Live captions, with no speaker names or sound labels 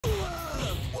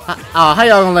How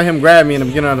y'all gonna let him grab me in the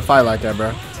beginning of the fight like that,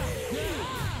 bro?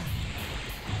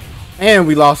 And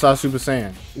we lost our Super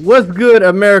Saiyan. What's good,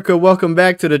 America? Welcome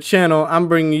back to the channel. I'm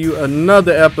bringing you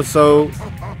another episode.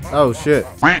 Oh, shit.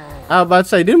 I was about to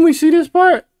say, didn't we see this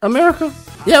part, America?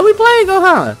 Yeah, we played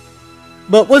Gohan.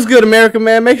 But what's good, America,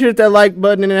 man? Make sure to hit that like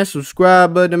button and that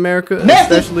subscribe button, America.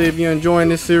 Especially if you're enjoying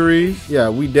this series. Yeah,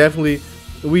 we definitely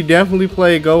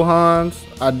played Gohans.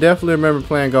 I definitely remember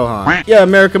playing Gohan. Yeah,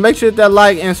 America, make sure to hit that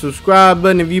like and subscribe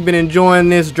button if you've been enjoying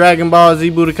this Dragon Ball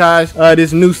Z Budokais,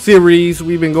 this new series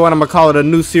we've been going. I'm gonna call it a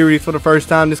new series for the first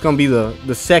time. This is gonna be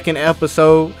the second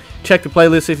episode. Check the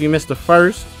playlist if you missed the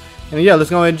first. And yeah, let's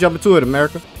go ahead and jump into it,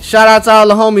 America. Shout out to all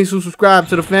the homies who subscribe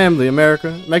to the family,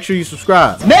 America. Make sure you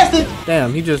subscribe. Message.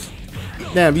 Damn,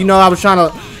 you know I was trying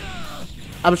to.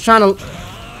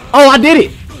 Oh, I did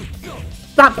it.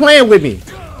 Stop playing with me.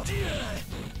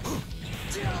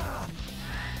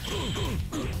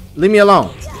 Leave me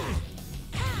alone.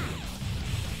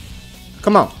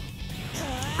 Come on.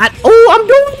 Oh, I'm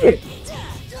doing it.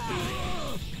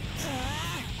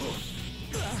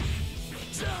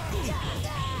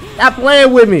 Stop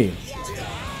playing with me.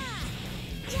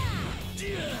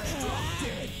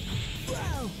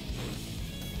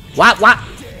 What?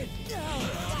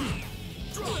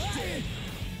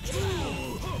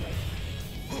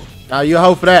 Oh, you a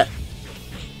hoe for that.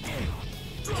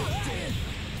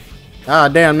 Ah,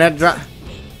 damn, that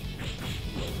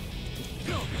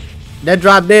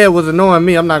drop dead was annoying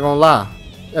me, I'm not gonna lie.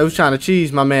 I was trying to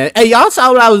cheese my man. Hey, y'all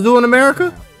saw what I was doing,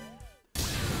 America?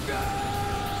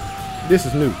 This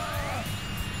is new.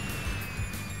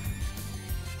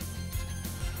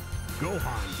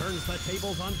 Gohan turns the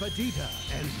tables on Vegeta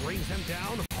and brings him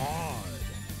down hard.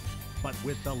 But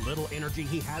with the little energy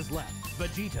he has left,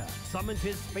 Vegeta summoned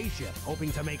his spaceship,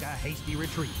 hoping to make a hasty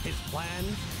retreat. His plan,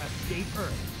 escape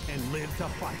Earth and live to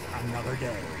fight another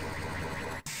day.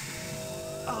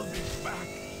 I'll be back,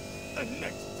 and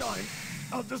next time,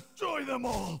 I'll destroy them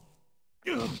all.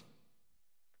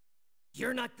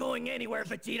 You're not going anywhere,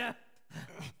 Vegeta.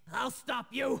 I'll stop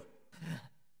you.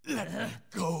 Let me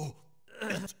go.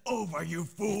 It's over, you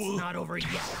fool. It's not over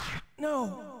yet.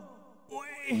 No.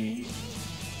 Wait.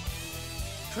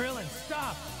 Krillin,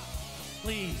 stop!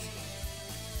 Please,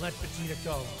 let Vegeta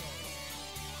go.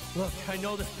 Look, I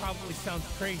know this probably sounds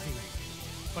crazy,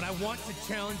 but I want to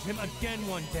challenge him again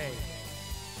one day.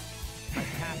 I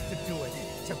have to do it,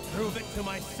 to prove it to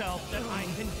myself that I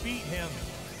can beat him.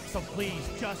 So please,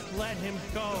 just let him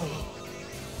go.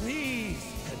 Please!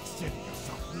 Consider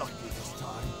yourself lucky this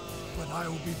time, but I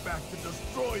will be back to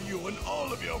destroy you and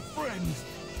all of your friends.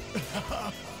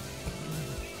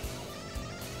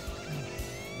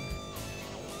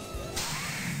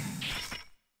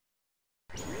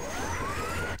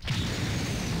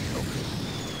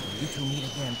 You two meet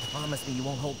again. Promise me you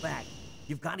won't hold back.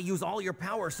 You've got to use all your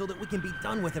power so that we can be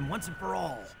done with him once and for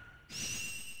all.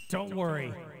 Don't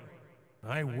worry.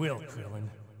 I will, Krillin.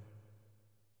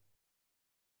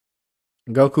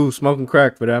 Goku smoking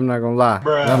crack, but I'm not gonna lie.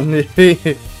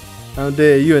 I'm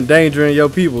dead. You endangering your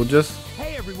people. Just.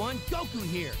 Hey everyone, Goku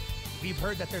here. We've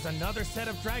heard that there's another set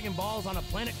of Dragon Balls on a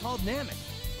planet called Namek.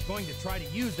 We're going to try to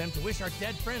use them to wish our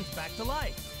dead friends back to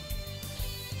life.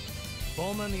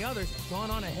 Bulma and the others have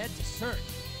gone on ahead to search.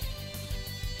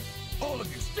 All of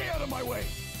you, stay out of my way!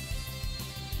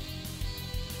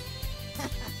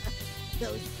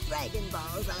 Those Dragon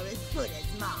Balls are as good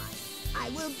as mine. I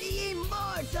will be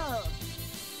immortal!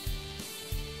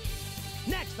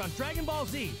 Next on Dragon Ball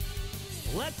Z,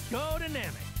 let's go to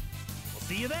Namek. We'll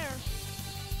see you there.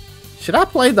 Should I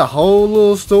play the whole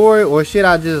little story, or should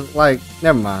I just, like,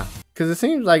 never mind. Because it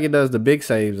seems like it does the big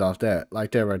saves off that,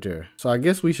 like that right there. So I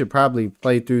guess we should probably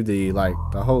play through the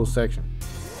whole section.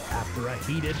 After a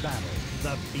heated battle,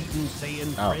 the beaten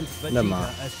Saiyan Prince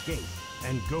Vegeta escaped,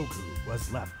 and Goku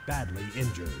was left badly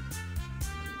injured.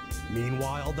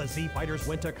 Meanwhile, the Z-Fighters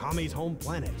went to Kami's home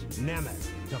planet,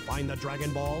 Namek, to find the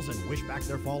Dragon Balls and wish back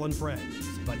their fallen friends.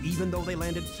 But even though they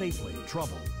landed safely,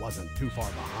 trouble wasn't too far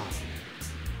behind.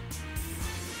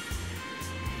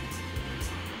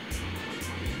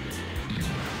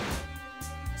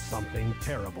 Something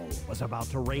terrible was about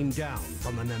to rain down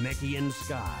from the Namekian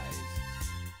skies.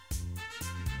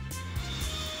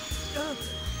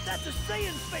 That's a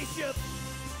Saiyan spaceship!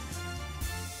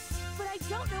 But I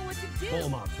don't know what to do.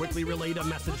 Bulma quickly relayed a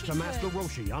message to Master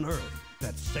Roshi on Earth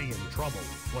that Saiyan trouble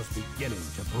was beginning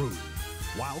to brew.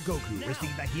 While Goku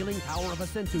received the healing power of a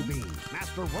Senzu Bean,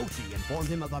 Master Roshi informed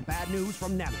him of the bad news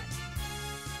from Namek.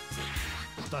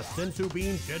 The Senzu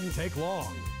Bean didn't take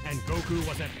long, and Goku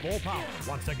was at full power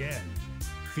once again.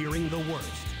 Fearing the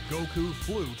worst, Goku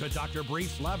flew to Dr.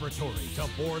 Brief's laboratory to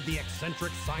board the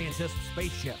eccentric scientist's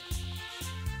spaceship.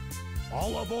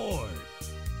 All aboard!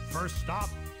 First stop,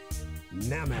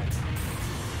 Namek.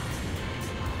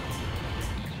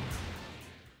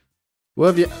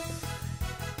 Well, if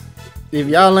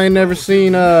y'all ain't never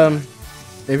seen Dragon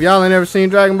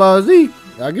Ball Z,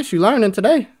 I guess you learning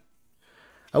today.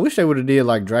 I wish they would have did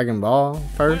like Dragon Ball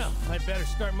first. Well, I'd better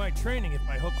start my training if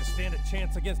I hope to stand a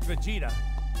chance against Vegeta.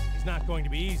 He's not going to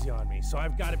be easy on me, so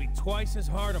I've got to be twice as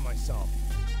hard on myself.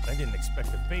 I didn't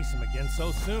expect to face him again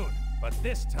so soon, but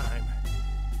this time,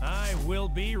 I will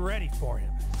be ready for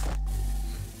him.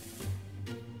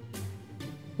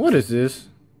 What is this?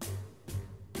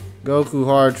 Goku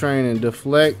hard training.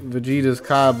 Deflect Vegeta's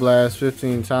Kai Blast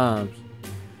 15 times.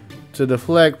 To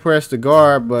deflect, press the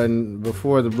guard button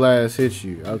before the blast hits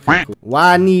you. Okay, cool.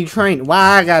 Why I need train?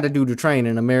 Why I gotta do the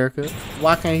training, America?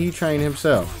 Why can't he train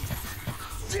himself?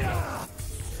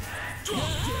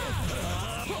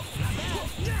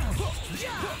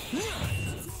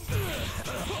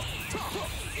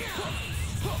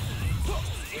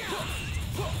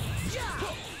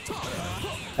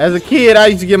 As a kid, I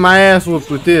used to get my ass whooped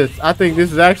with this. I think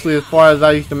this is actually as far as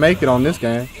I used to make it on this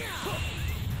game.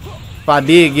 If I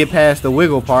did get past the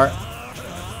wiggle part.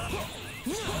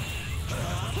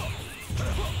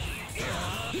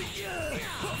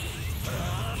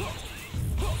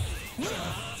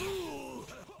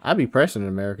 I be pressing in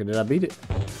America. Did I beat it?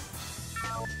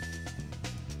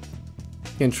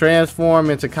 Can transform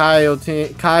into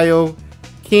Kaio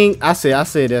King. I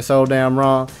said that so damn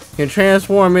wrong. Can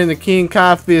transform into King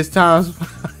Kai Fist times.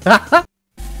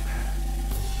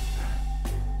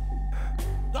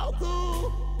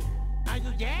 Goku! Are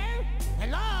you there?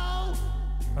 Hello?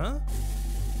 Huh?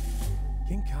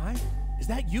 King Kai? Is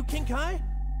that you, King Kai?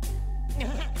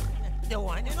 The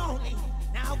one and only.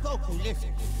 Now, Goku,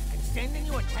 listen. I'm sending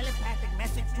you a telepathic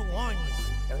message to warn you.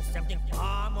 There is something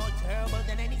far more terrible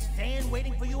than any Saiyan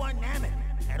waiting for you on Namek.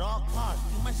 At all costs,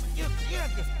 you must steer clear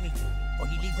of this creature, for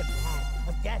he leaves a path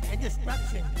of death and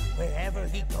destruction wherever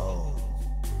he goes.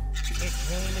 His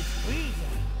name is Frieza.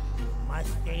 You must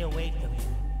stay away from him.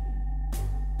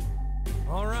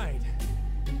 All right.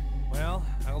 Well,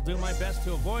 I'll do my best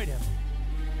to avoid him.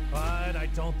 But I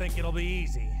don't think it'll be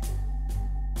easy.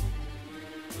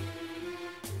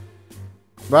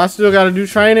 But I still gotta do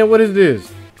training? What is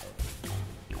this?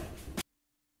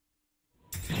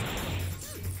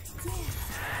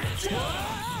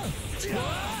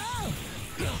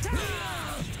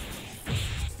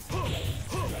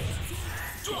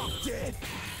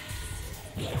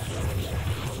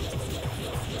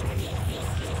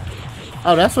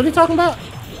 Oh, that's what he talking about?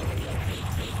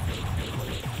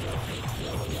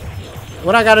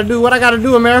 What I gotta do? What I gotta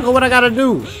do, America? What I gotta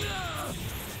do?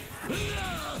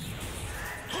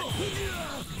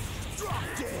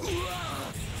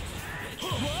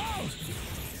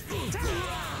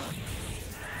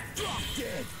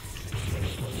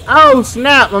 Oh,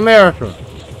 snap, America.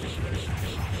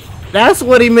 That's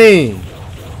what he mean.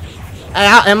 Hey,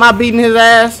 am I beating his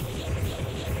ass?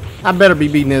 I better be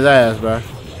beating his ass, bro.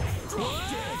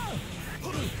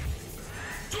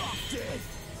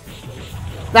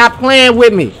 Stop playing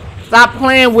with me. Stop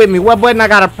playing with me. What button I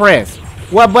gotta press?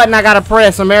 What button I gotta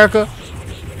press, America?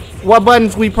 What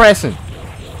buttons we pressing?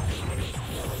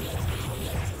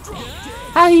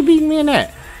 How he beating me in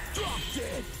that?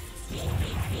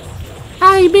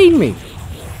 How he beating me?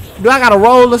 Do I gotta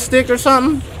roll a stick or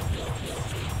something?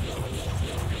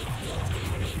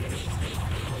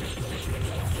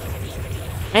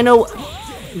 Ain't no...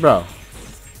 Bro.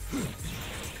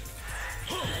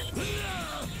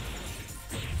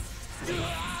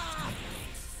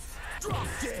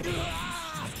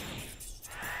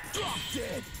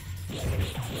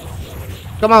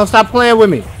 Come on, stop playing with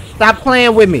me. Stop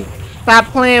playing with me. Stop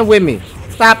playing with me.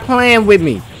 Stop playing with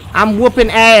me. I'm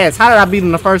whooping ass. How did I beat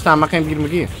him the first time? I can't beat him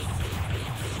again.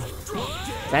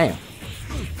 Damn.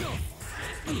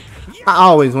 I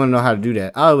always want to know how to do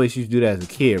that. I always used to do that as a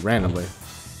kid, randomly.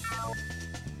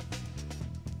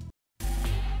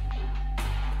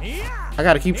 I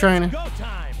gotta keep training.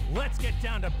 Let's get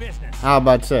down to business. I was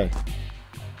about to say.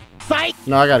 Fight!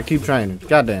 No, I gotta keep training.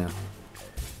 Goddamn.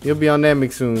 You'll be on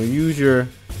Namek soon. Use your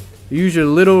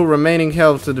little remaining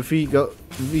health to defeat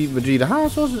Vegeta. How am I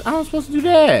supposed to do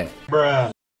that? Bruh.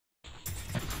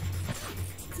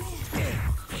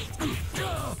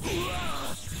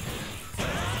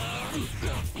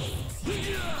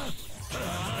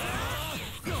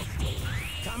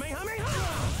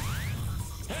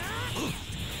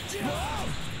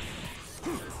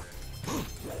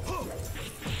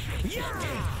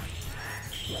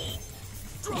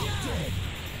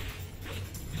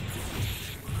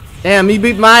 Damn, he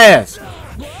beat my ass.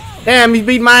 Damn, he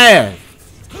beat my ass.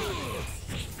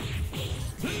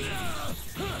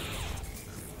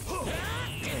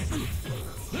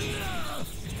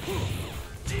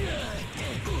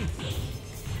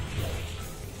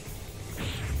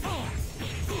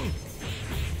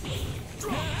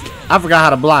 I forgot how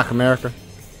to block, America.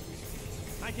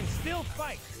 I can still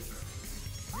fight.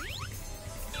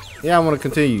 Yeah, I want to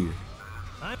continue.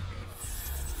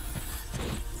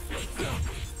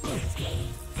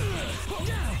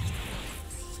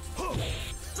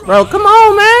 Bro, come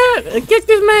on, man. Kick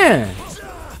this man.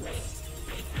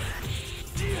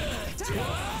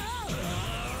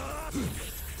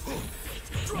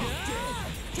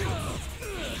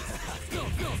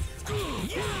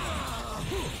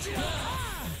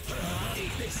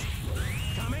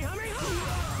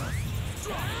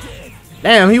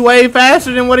 Damn, he way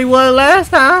faster than what he was last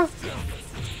time.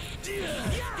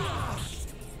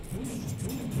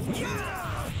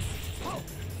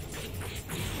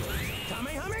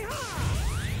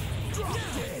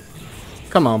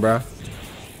 Come on, bro.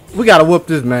 We gotta whoop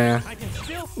this man.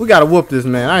 We gotta whoop this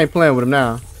man. I ain't playing with him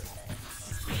now.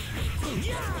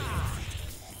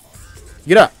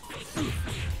 Get up.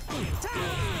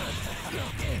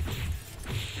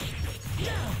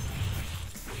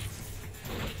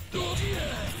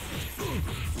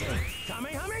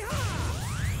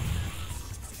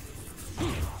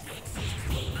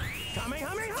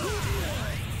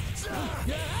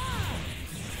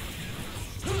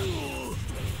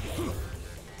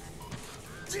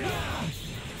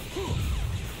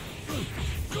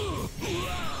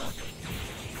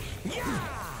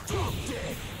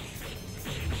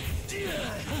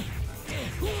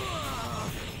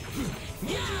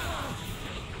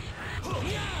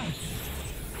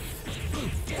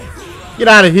 Get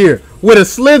out of here with a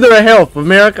slither of health,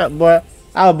 America. Boy,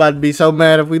 I was about to be so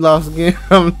mad if we lost again.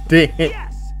 I'm dead.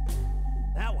 Yes!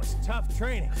 That was tough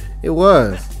training. It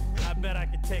was. I bet I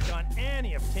could take on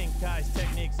any of King Kai's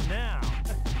techniques now.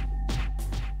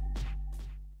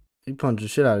 He punched the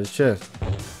shit out of his chest.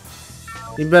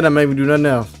 He better make me do nothing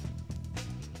else.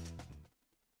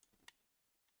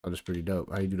 Oh, that's pretty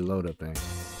dope. How you do the load up thing?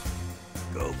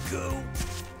 Goku,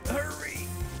 hurry!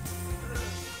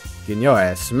 Getting your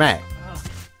ass smacked.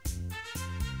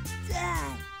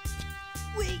 Dad,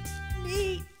 we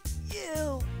need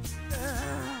you.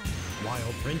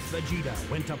 While Prince Vegeta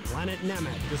went to planet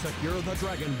Namek to secure the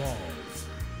Dragon Balls,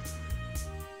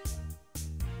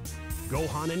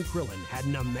 Gohan and Krillin had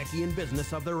Namekian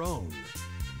business of their own.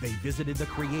 They visited the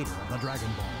creator of the Dragon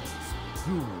Balls,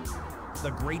 Guru.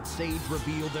 The great sage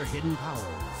revealed their hidden powers.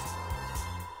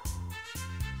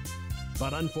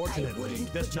 But unfortunately,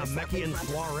 this Namekian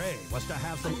soiree was to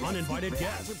have some uninvited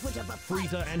guests.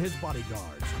 Frieza and his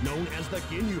bodyguards, known as the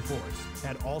Ginyu Force,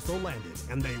 had also landed,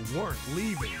 and they weren't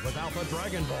leaving without the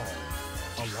Dragon Ball.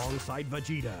 Alongside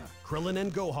Vegeta, Krillin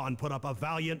and Gohan put up a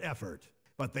valiant effort,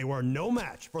 but they were no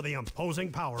match for the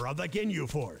imposing power of the Ginyu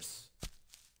Force.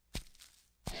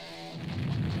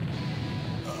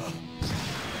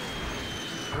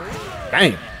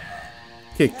 Dang.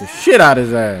 Kicked the shit out of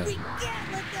his ass. We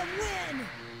can't let them win.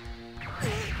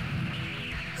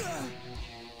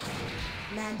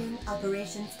 Landing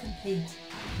operations complete.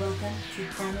 Welcome to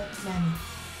planet Namek.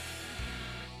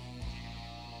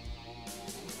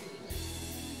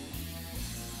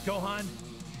 Gohan,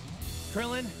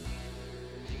 Krillin,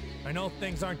 I know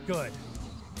things aren't good.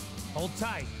 Hold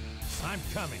tight, I'm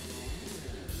coming.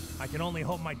 I can only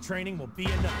hope my training will be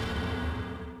enough.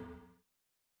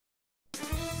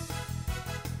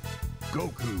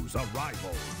 Goku's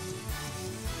arrival.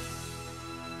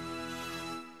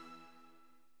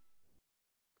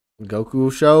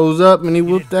 Goku shows up and he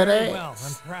whooped that very ass. Well,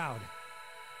 I'm proud.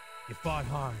 You fought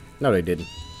hard. No, they didn't.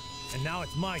 And now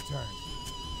it's my turn.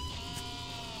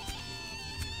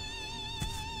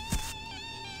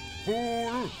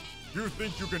 Fool! You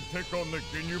think you can take on the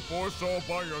Ginyu Force all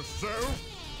by yourself?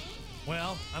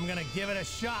 Well, I'm gonna give it a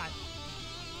shot.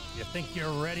 You think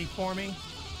you're ready for me?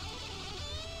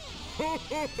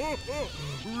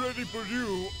 Ready for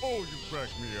you? Oh, you crack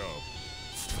me up.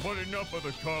 But enough of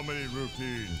the comedy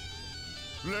routine.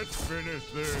 Let's finish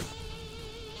this.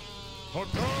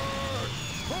 Attack!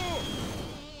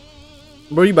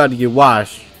 Bro, you about to get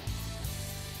washed.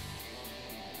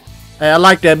 Hey, I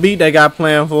like that beat they got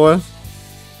playing for us.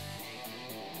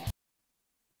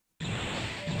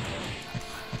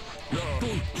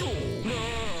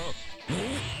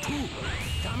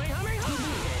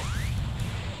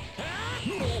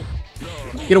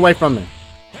 Get away from me.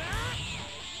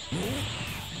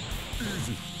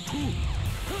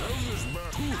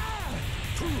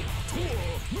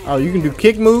 Oh, you can do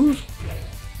kick moves?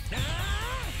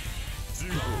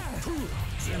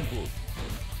 Simple.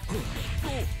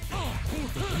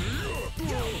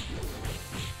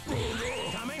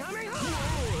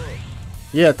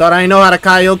 Yeah, thought I ain't know how to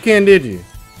Kaioken, did you?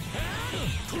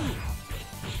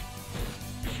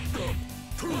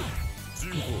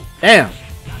 Damn.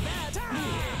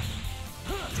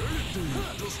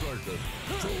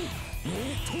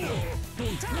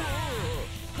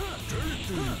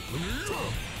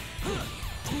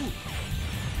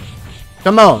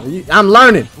 Come on, I'm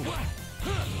learning.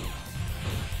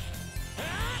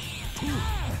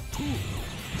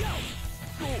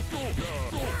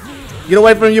 Get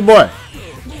away from your boy.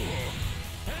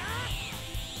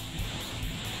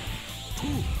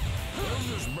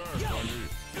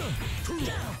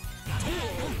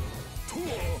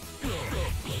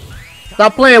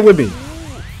 Stop playing with me.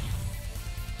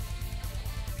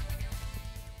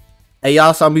 Hey,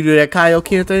 y'all saw me do that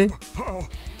Kaioken thing?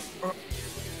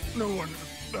 No one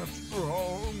that's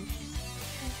wrong.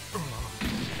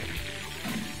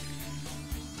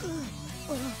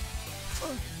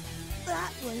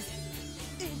 That was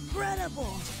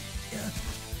incredible.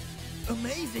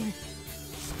 Amazing.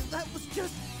 That was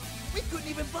just... We couldn't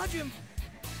even budge him.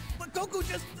 But Goku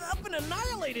just up and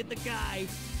annihilated the guy.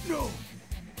 No,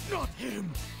 not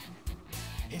him.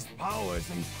 His power is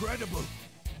incredible.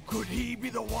 Could he be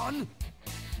the one?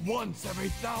 Once every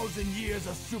 1,000 years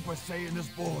a Super Saiyan is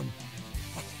born.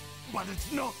 But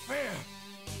it's not fair.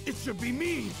 It should be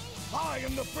me. I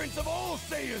am the Prince of all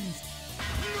Saiyans.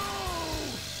 No!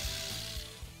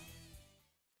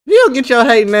 You'll get your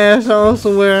hating ass on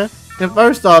somewhere. And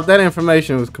first off, that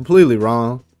information was completely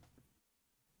wrong.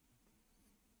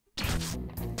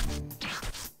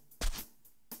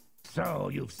 So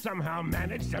you've somehow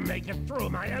managed to make it through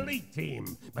my elite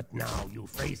team. But now you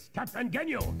face Captain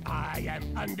Ginyu. I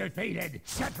am undefeated.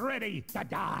 Get ready to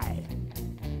die.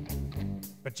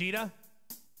 Vegeta,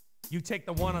 you take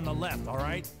the one on the left, all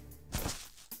right?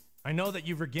 I know that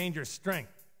you've regained your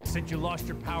strength since you lost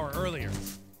your power earlier.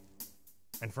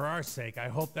 And for our sake, I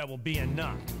hope that will be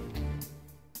enough.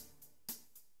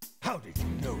 How did you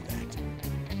know that?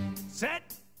 Set,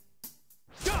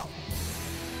 go!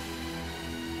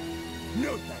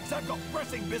 No thanks, I've got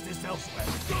pressing business elsewhere.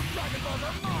 Those Dragon Balls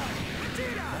are mine!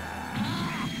 Vegeta!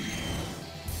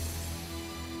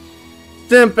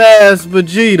 Simp ass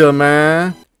Vegeta,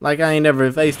 man. Like I ain't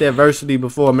never faced adversity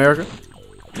before, America.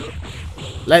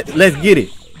 Let's get it.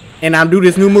 And I'm do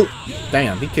this new move.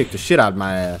 Damn, he kicked the shit out of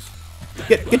my ass.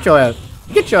 Get your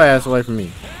ass away from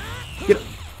me.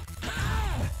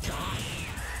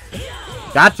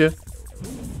 Gotcha.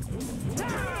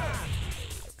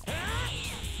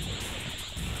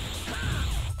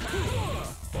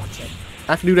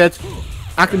 I can do that.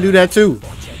 I can do that too.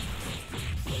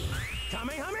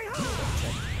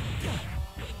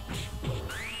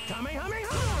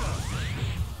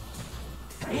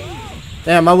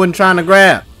 Damn, I wasn't trying to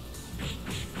grab.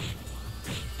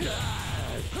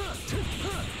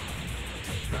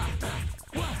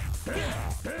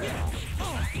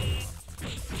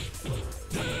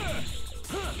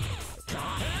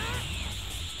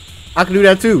 I can do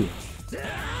that too.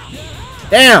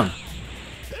 Damn.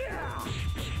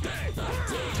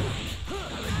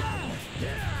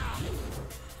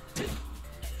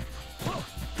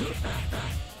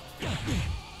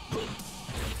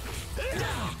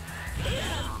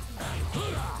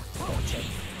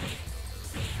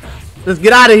 Let's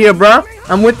get out of here, bro.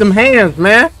 I'm with them hands,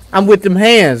 man. I'm with them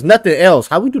hands. Nothing else.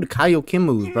 How we do the Kaioken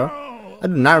moves, bro? I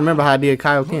do not remember how I did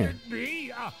Kaioken.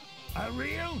 Be a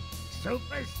real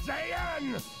Super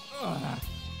Saiyan.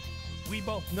 We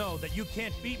both know that you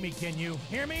can't beat me, can you?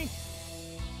 Hear me?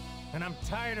 And I'm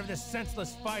tired of this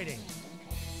senseless fighting.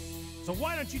 So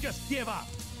why don't you just give up?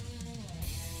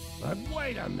 But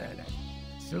wait a minute.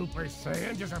 Super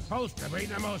Saiyans are supposed to be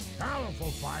the most powerful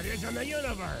fighters in the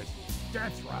universe.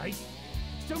 That's right.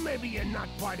 So maybe you're not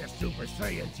quite a Super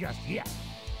Saiyan just yet.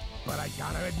 But I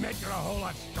gotta admit you're a whole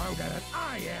lot stronger than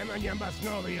I am, and you must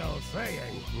know the old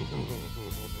saying.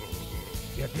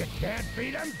 If you can't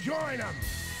beat them, join them!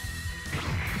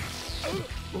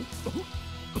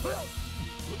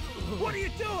 What are you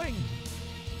doing?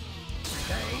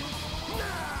 Say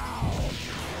now!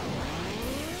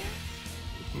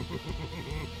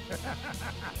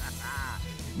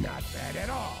 Not bad at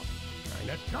all.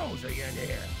 Kinda cozy in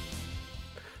here.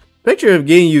 Picture of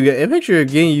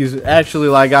Ginyu's actually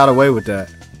like got away with that.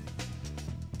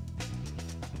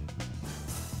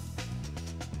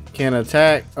 Can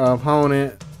attack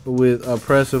opponent with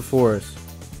oppressive force.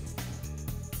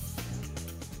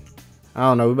 I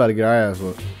don't know, we about to get our ass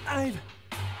whooped. I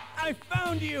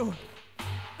found you.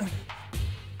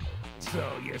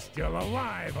 So you're still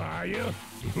alive, are you?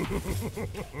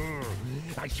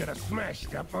 I should have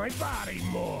smashed up my body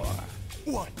more.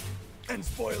 What? And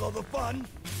spoil all the fun?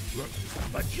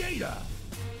 Vegeta!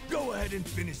 Go ahead and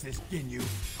finish this, Ginyu.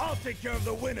 I'll take care of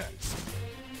the winner.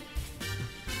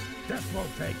 This won't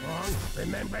take long.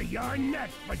 Remember, you're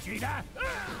next, Vegeta!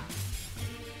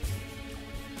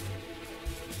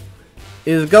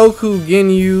 Is Goku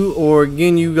Ginyu or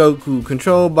Ginyu Goku?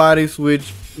 Control body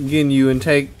switch Ginyu and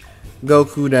take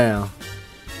Goku down.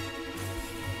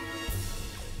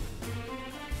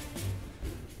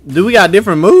 Do we got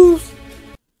different moves?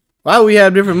 Why do we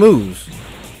have different moves?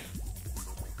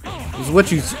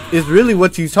 It's really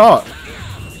what you taught.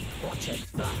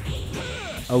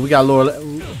 Oh, we got lower.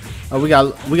 Oh, we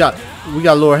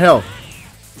got lower health.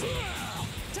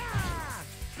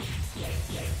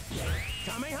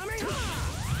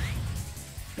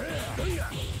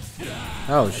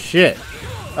 Oh shit.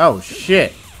 Oh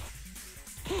shit.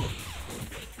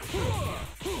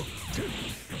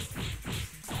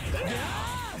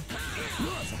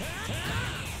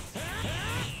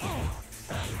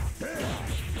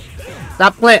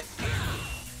 Stop playing.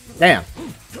 Damn.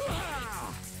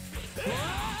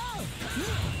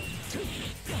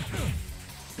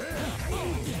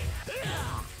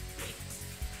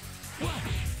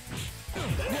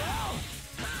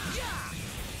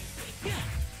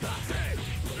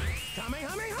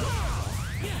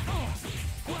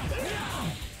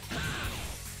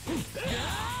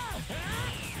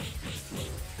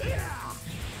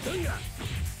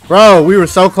 Bro, we were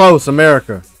so close,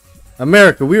 America.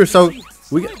 America, we were so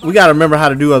we gotta remember how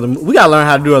to do other. We gotta learn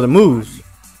how to do other moves.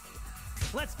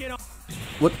 Let's get on.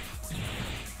 What?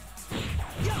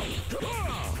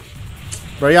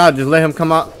 Bro, y'all just let him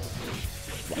come out.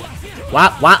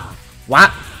 Wop, wop,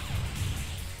 wop.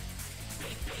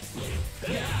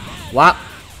 Wop.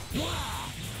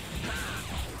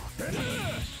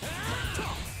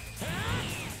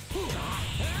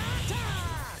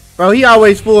 Bro, he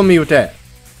always fooled me with that.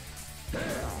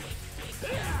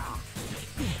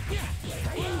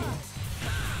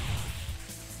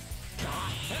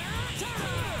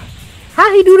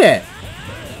 How he do that?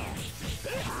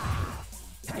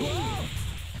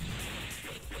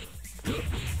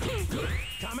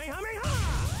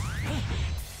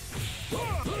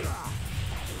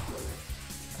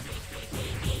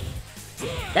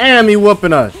 Damn, he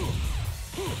whooping us.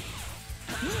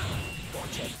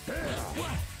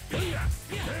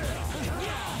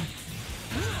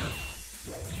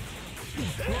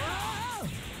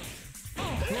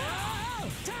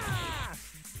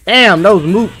 Damn, those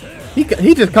moves.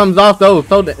 He just comes off those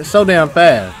so damn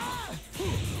fast.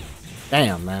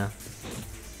 Damn, man.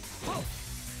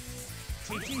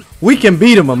 We can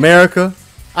beat him, America.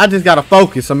 I just gotta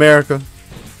focus, America.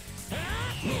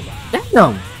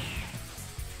 Damn.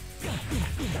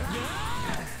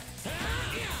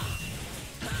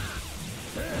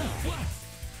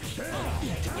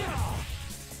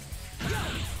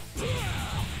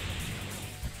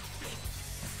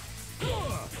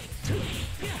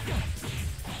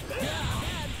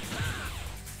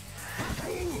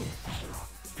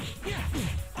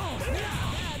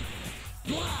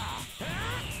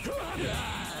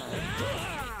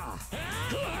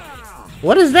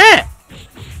 What is that?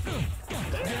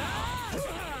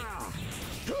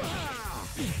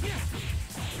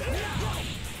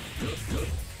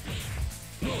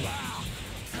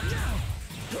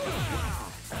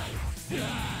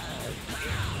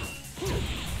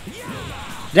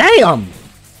 Damn!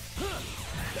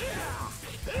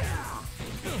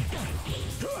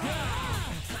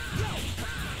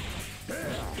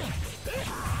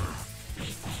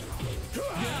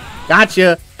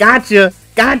 Gotcha! Gotcha!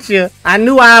 Gotcha! I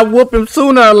knew I'd whoop him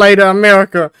sooner or later,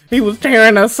 America. He was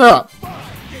tearing us up.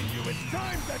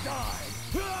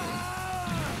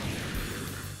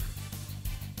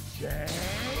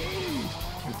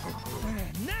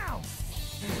 Now!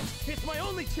 It's my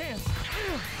only chance!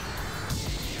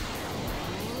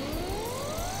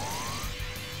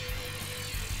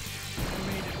 I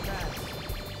made it back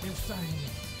inside me.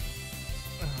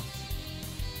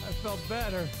 I felt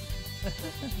better.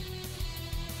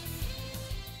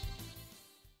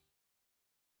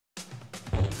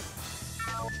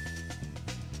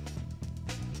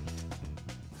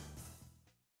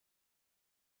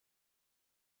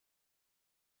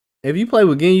 If you play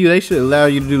with Ginyu, they should allow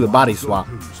you to do the body swap.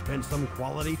 Goku spent some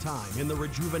quality time in the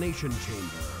rejuvenation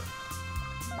chamber.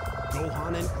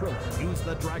 Gohan and Krillin use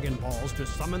the Dragon Balls to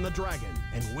summon the dragon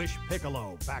and wish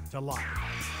Piccolo back to life.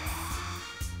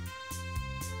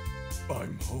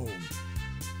 I'm home.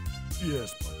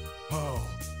 Yes, but how?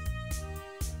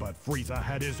 But Frieza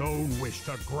had his own wish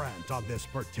to grant on this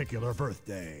particular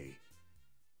birthday.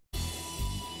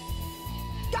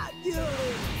 Got you!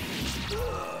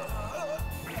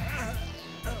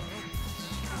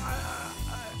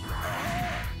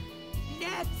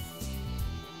 Next!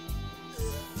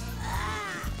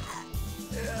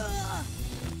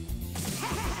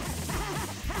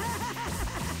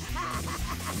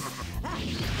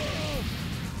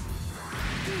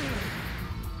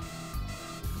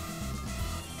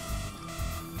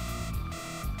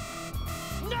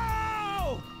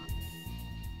 No!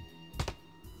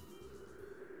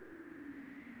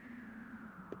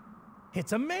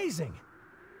 It's amazing.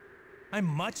 I'm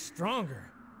much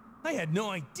stronger. I had no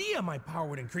idea my power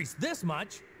would increase this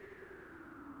much.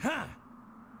 Huh.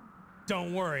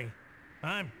 Don't worry.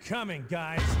 I'm coming,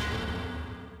 guys.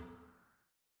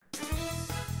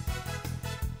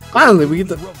 Finally, we get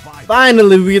to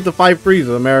fight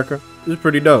Frieza, America. This is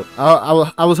pretty dope. I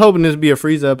was hoping this would be a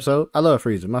Frieza episode. I love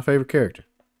Frieza, my favorite character.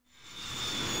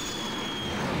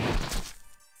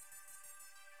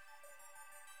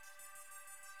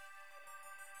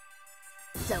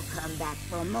 So come back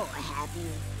for more, have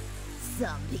you?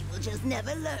 Some people just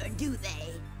never learn, do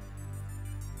they?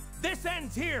 This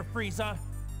ends here, Frieza.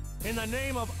 In the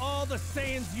name of all the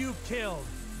Saiyans you've killed,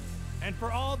 and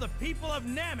for all the people of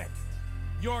Namek,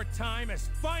 your time has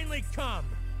finally come.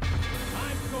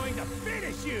 I'm going to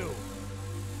finish you.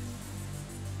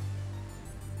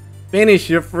 Finish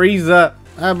your Frieza.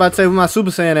 I was about to say with my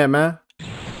Super Saiyan at, man.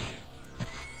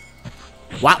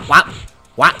 Wop, wop,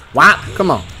 wop, wop. Come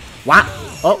on. Wop.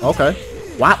 Oh, okay.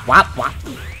 Wop, wop, wop.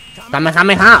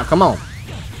 Kamehameha. Come on.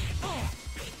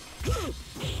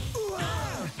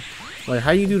 Wait,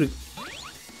 how you do the...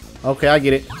 Okay, I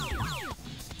get it.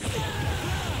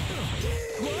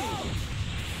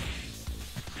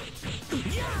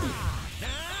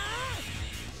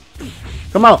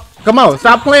 Come on. Come on.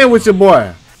 Stop playing with your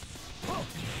boy.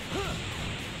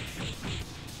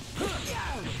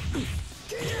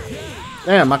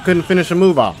 Damn, I couldn't finish a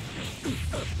move off.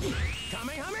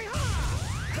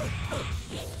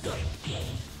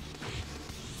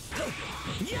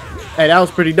 Hey, that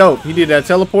was pretty dope. He did that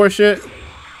teleport shit.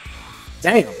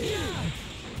 Damn.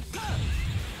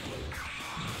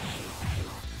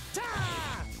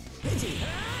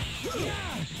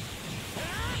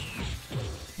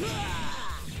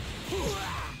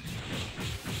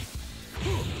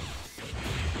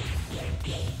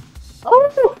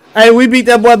 Oh. Hey, we beat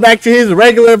that boy back to his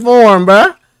regular form,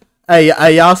 bruh.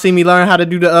 Hey, y'all see me learn how to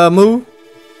do the move?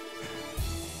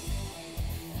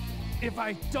 If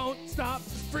I don't stop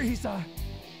Frieza,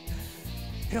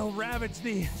 he'll ravage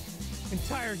the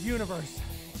entire universe.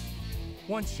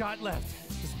 One shot left,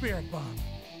 the Spirit Bomb.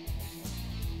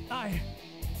 I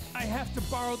have to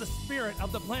borrow the spirit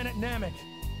of the planet Namek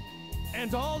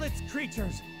and all its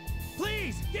creatures.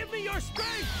 Please, give me your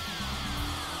strength!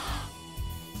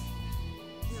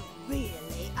 You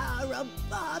really are a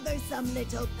bothersome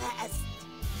little pest.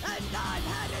 And I've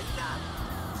had enough.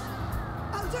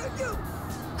 I'll turn you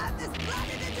and this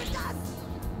planet into dust.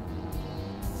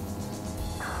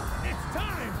 It's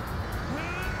time!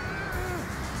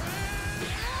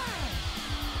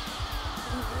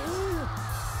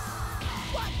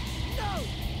 What? No!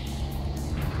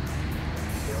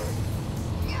 You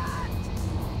can't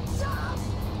stop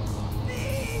me!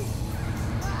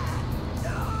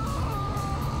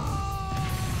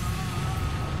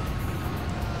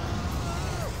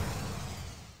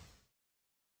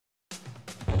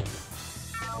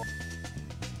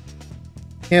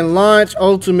 Can launch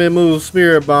ultimate move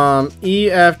Spirit Bomb.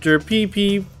 E after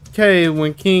PPK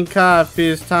when King Kai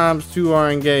Fist ×2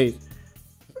 are engaged.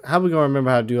 How we gonna remember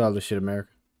how to do all this shit, America?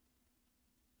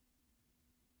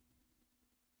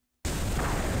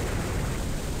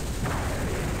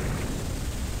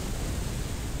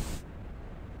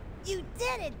 You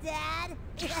did it, Dad!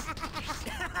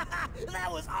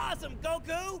 That was awesome,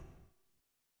 Goku!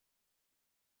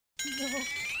 No.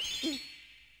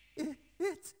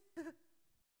 It's...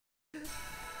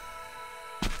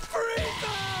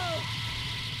 Frieza!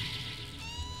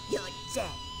 You're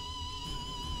dead.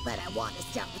 But I want to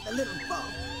start with a little fun.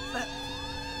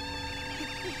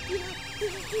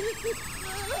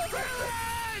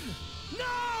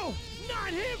 No! Not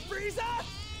him, Frieza!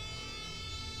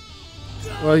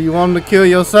 Well, you want him to kill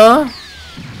your son?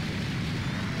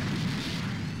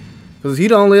 Cause he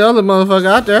the only other motherfucker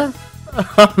out there.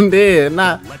 I'm dead.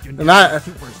 Not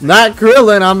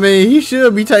Krillin. I mean, he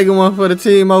should be taking one for the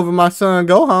team over my son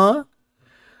Gohan.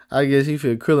 I guess he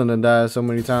feel Krillin to die so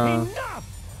many times. Enough!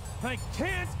 I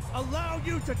can't allow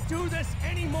you to do this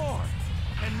anymore.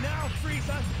 And now,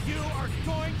 Frieza, you are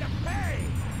going to pay.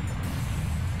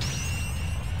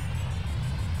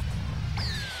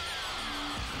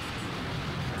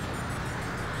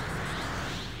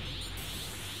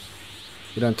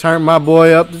 You done turned my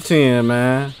boy up to 10,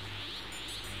 man.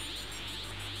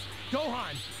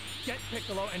 Gohan, get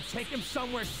Piccolo and take him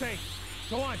somewhere safe.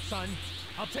 Go on, son.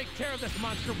 I'll take care of this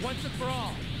monster once and for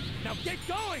all. Now get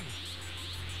going!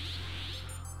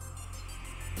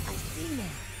 I see now.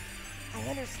 I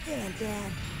understand,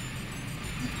 Dad.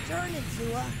 You turned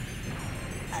into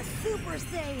a Super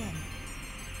Saiyan.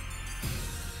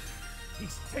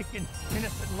 He's taken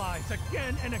innocent lives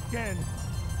again and again.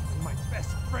 And my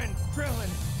best friend, Krillin.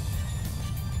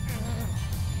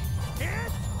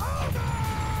 It's over!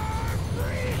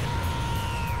 Frieza!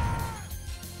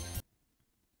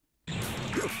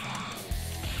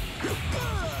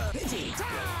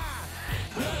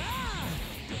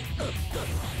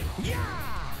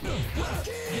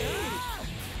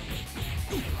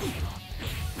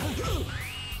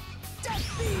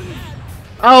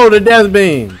 Oh, the death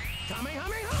beam.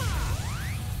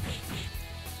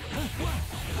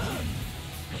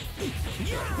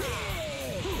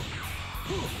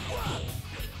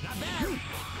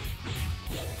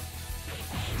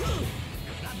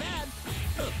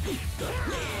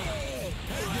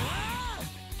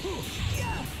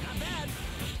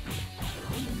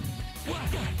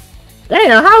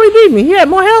 Damn, how he beat me? He had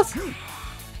more health?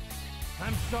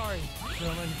 I'm sorry,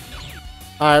 Krillin.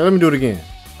 Alright, let me do it again.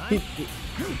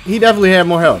 He definitely had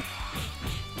more health.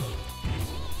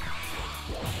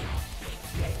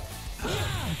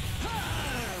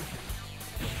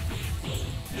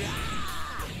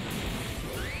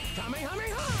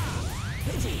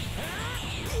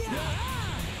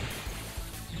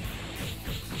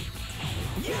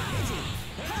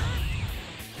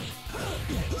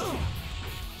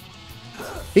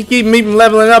 He keep me from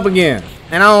leveling up again,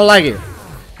 and I don't like it.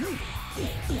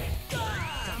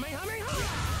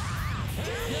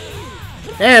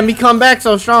 Damn, he come back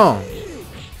so strong.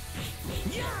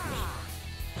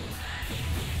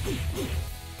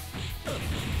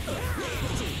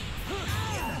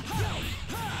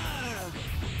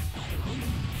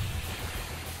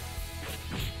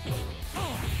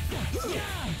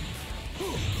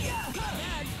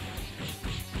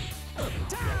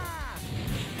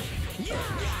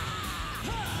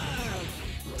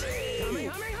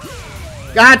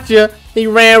 Gotcha. He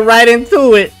ran right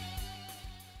into it.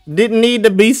 Didn't need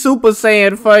to be Super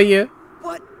Saiyan for you.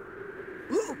 What?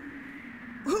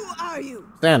 Who are you?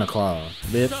 Santa Claus,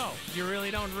 bitch. So, you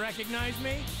really don't recognize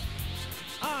me?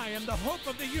 I am the hope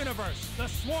of the universe, the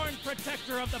sworn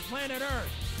protector of the planet Earth.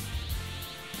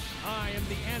 I am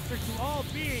the answer to all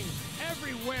beings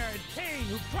everywhere in pain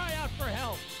who cry out for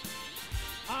help.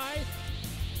 I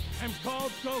am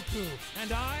called Goku,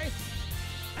 and I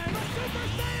am a Super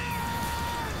Saiyan!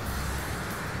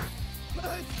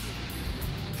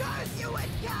 Curse you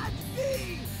and can't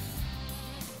be!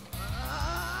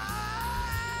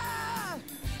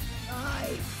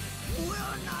 I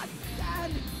will not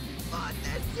stand for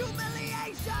this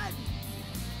humiliation!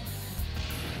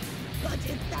 But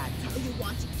if that's how you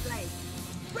want to play,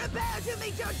 prepare to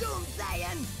meet your doom,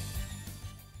 Saiyan!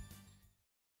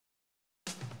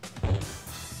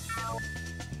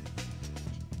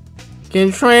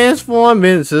 Can transform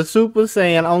into Super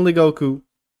Saiyan, only Goku.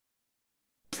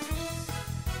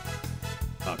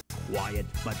 A quiet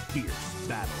but fierce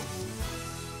battle.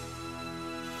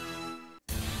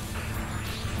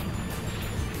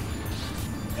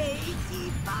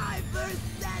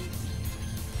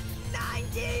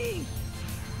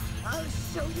 I'll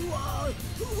show you all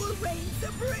who will reign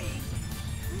supreme!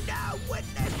 Now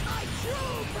witness my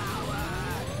true power!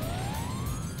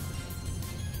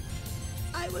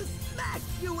 I will smash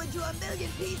you into a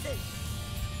million pieces!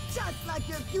 Just like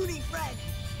your puny friend!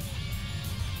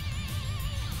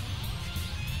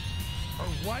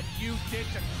 For what you did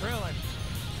to Krillin,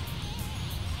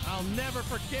 I'll never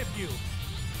forgive you!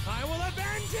 I will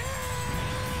avenge him!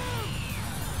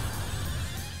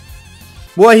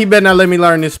 Boy, he better not let me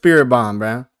learn this spirit bomb,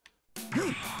 bruh.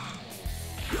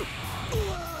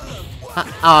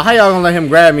 How y'all gonna let him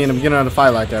grab me in the beginning of the fight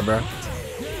like that, bruh?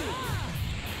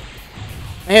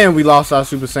 And we lost our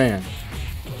Super Saiyan.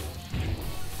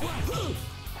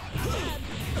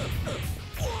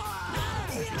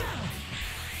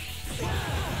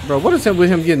 Bro, what is it with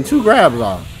him getting 2 grabs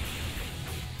off?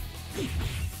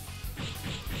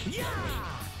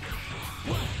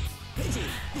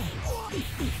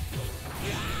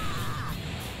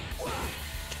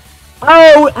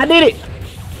 Oh, I did it!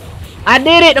 I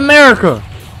did it, America!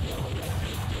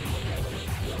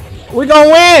 We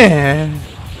gonna win!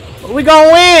 We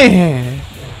gonna win!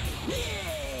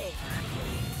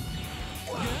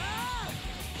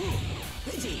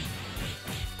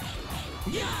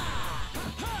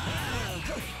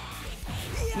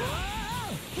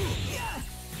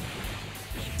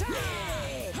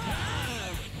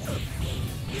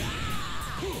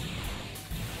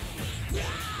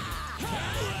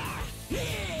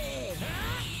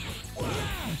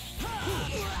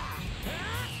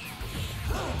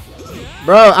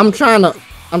 Bro, I'm trying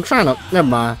to, never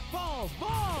mind.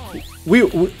 We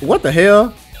what the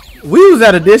hell? We was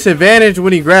at a disadvantage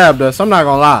when he grabbed us, I'm not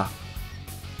gonna lie.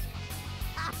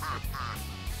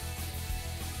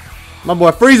 My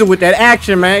boy Frieza with that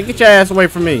action, man. Get your ass away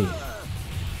from me.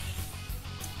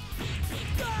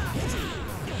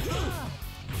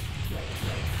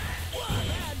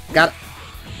 Got it.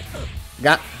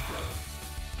 Got it.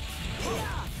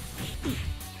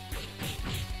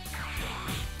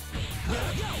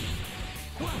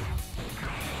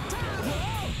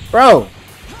 Bro.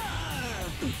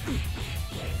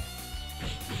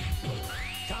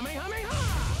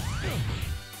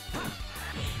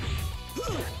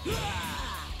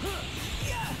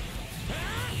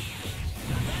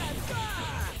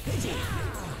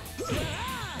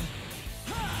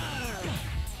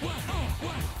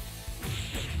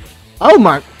 Oh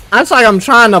my, that's like I'm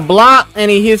trying to block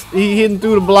and he hitting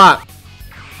through the block.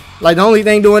 Like the only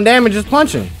thing doing damage is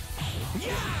punching.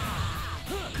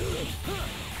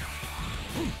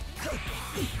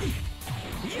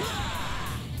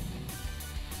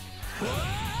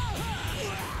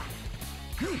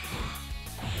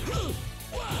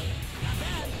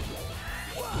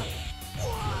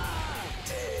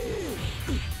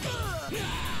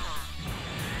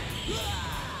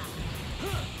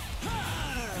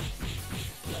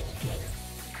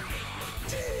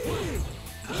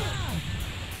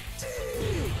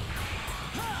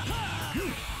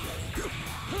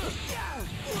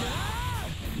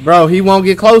 Bro, he won't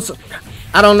get closer.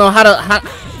 I don't know how to.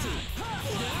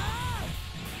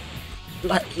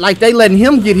 Like they letting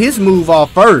him get his move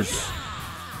off first.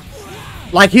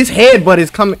 Like his headbutt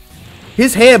is coming.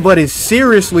 His headbutt is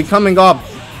seriously coming off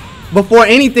before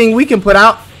anything we can put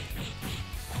out.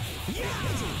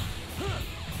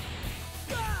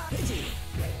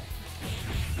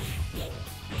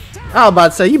 I was about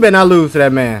to say, you better not lose to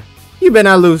that man. You better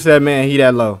not lose to that man. He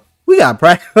that low. We got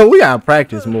practice. We gotta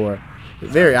practice more.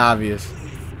 Very obvious.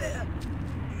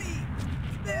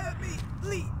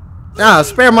 Nah,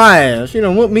 spare my ass. You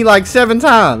know, whooped me like 7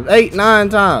 times, 8, 9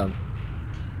 times.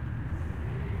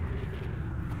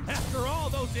 After all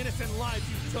those innocent lives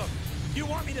you took, you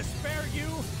want me to spare you?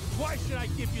 Why should I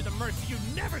give you the mercy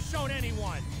you've never shown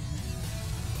anyone?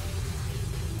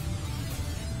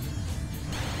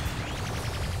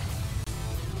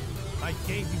 I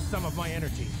gave you some of my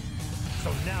energy,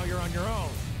 so now you're on your own.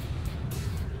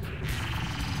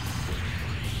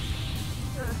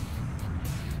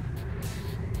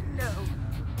 No.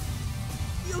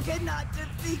 You cannot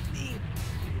defeat me.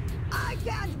 I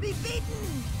can't be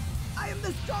beaten. I am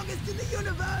the strongest in the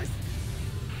universe.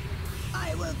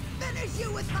 I will finish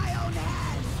you with my own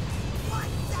hands.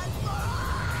 Once and for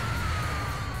all.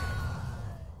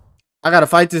 I gotta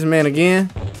fight this man again.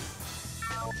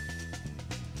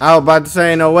 I was about to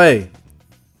say, no way.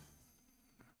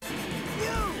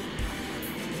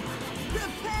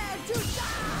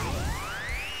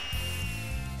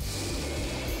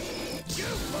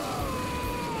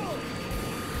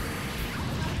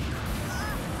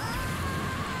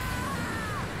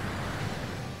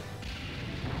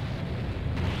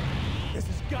 This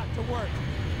has got to work.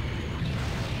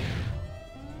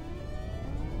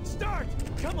 Start!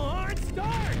 Come on,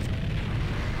 start!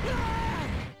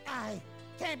 I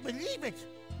can't believe it!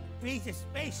 Frieza's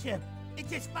spaceship.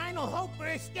 It's his final hope for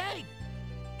escape!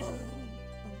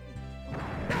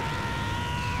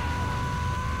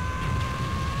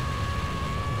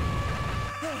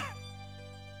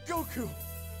 Goku!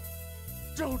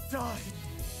 Don't die!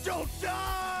 Don't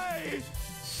die!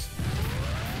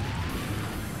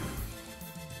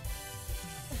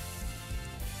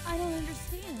 I don't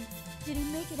understand. Did he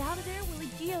make it out of there? Will he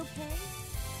be okay?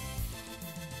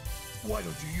 Why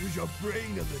don't you use your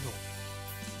brain a little?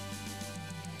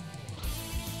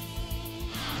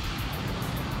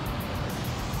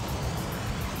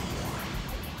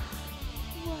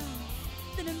 Wow.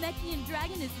 The Namekian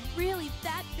dragon is really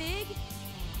that big?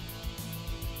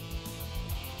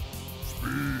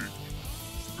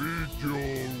 Speak your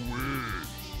wish.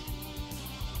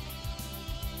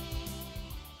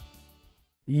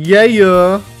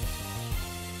 Yeah.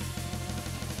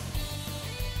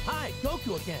 Hi,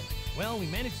 Goku again. Well, we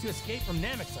managed to escape from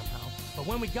Namek somehow, but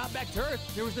when we got back to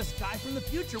Earth, there was this guy from the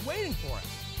future waiting for us.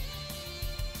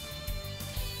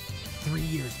 3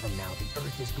 years from now, the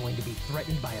Earth is going to be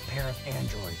threatened by a pair of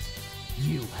androids.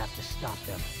 You have to stop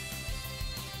them.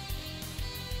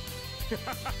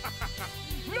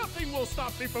 Nothing will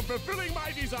stop me from fulfilling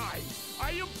my design.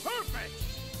 I am perfect.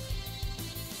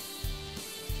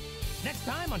 Next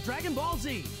time on Dragon Ball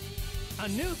Z, a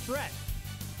new threat.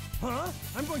 Huh?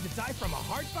 I'm going to die from a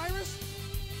heart virus?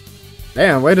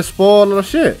 Damn, way to spoil the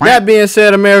shit. That being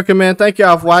said, America, man, thank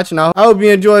y'all for watching. I hope you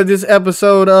enjoyed this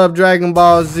episode of Dragon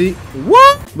Ball Z.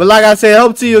 What? But like I said,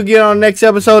 hope to see you again on the next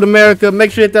episode, America.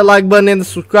 Make sure you hit that like button and the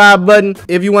subscribe button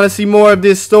if you want to see more of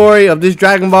this story of this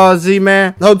Dragon Ball Z,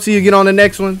 man. Hope to see you again on the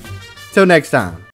next one. Till next time.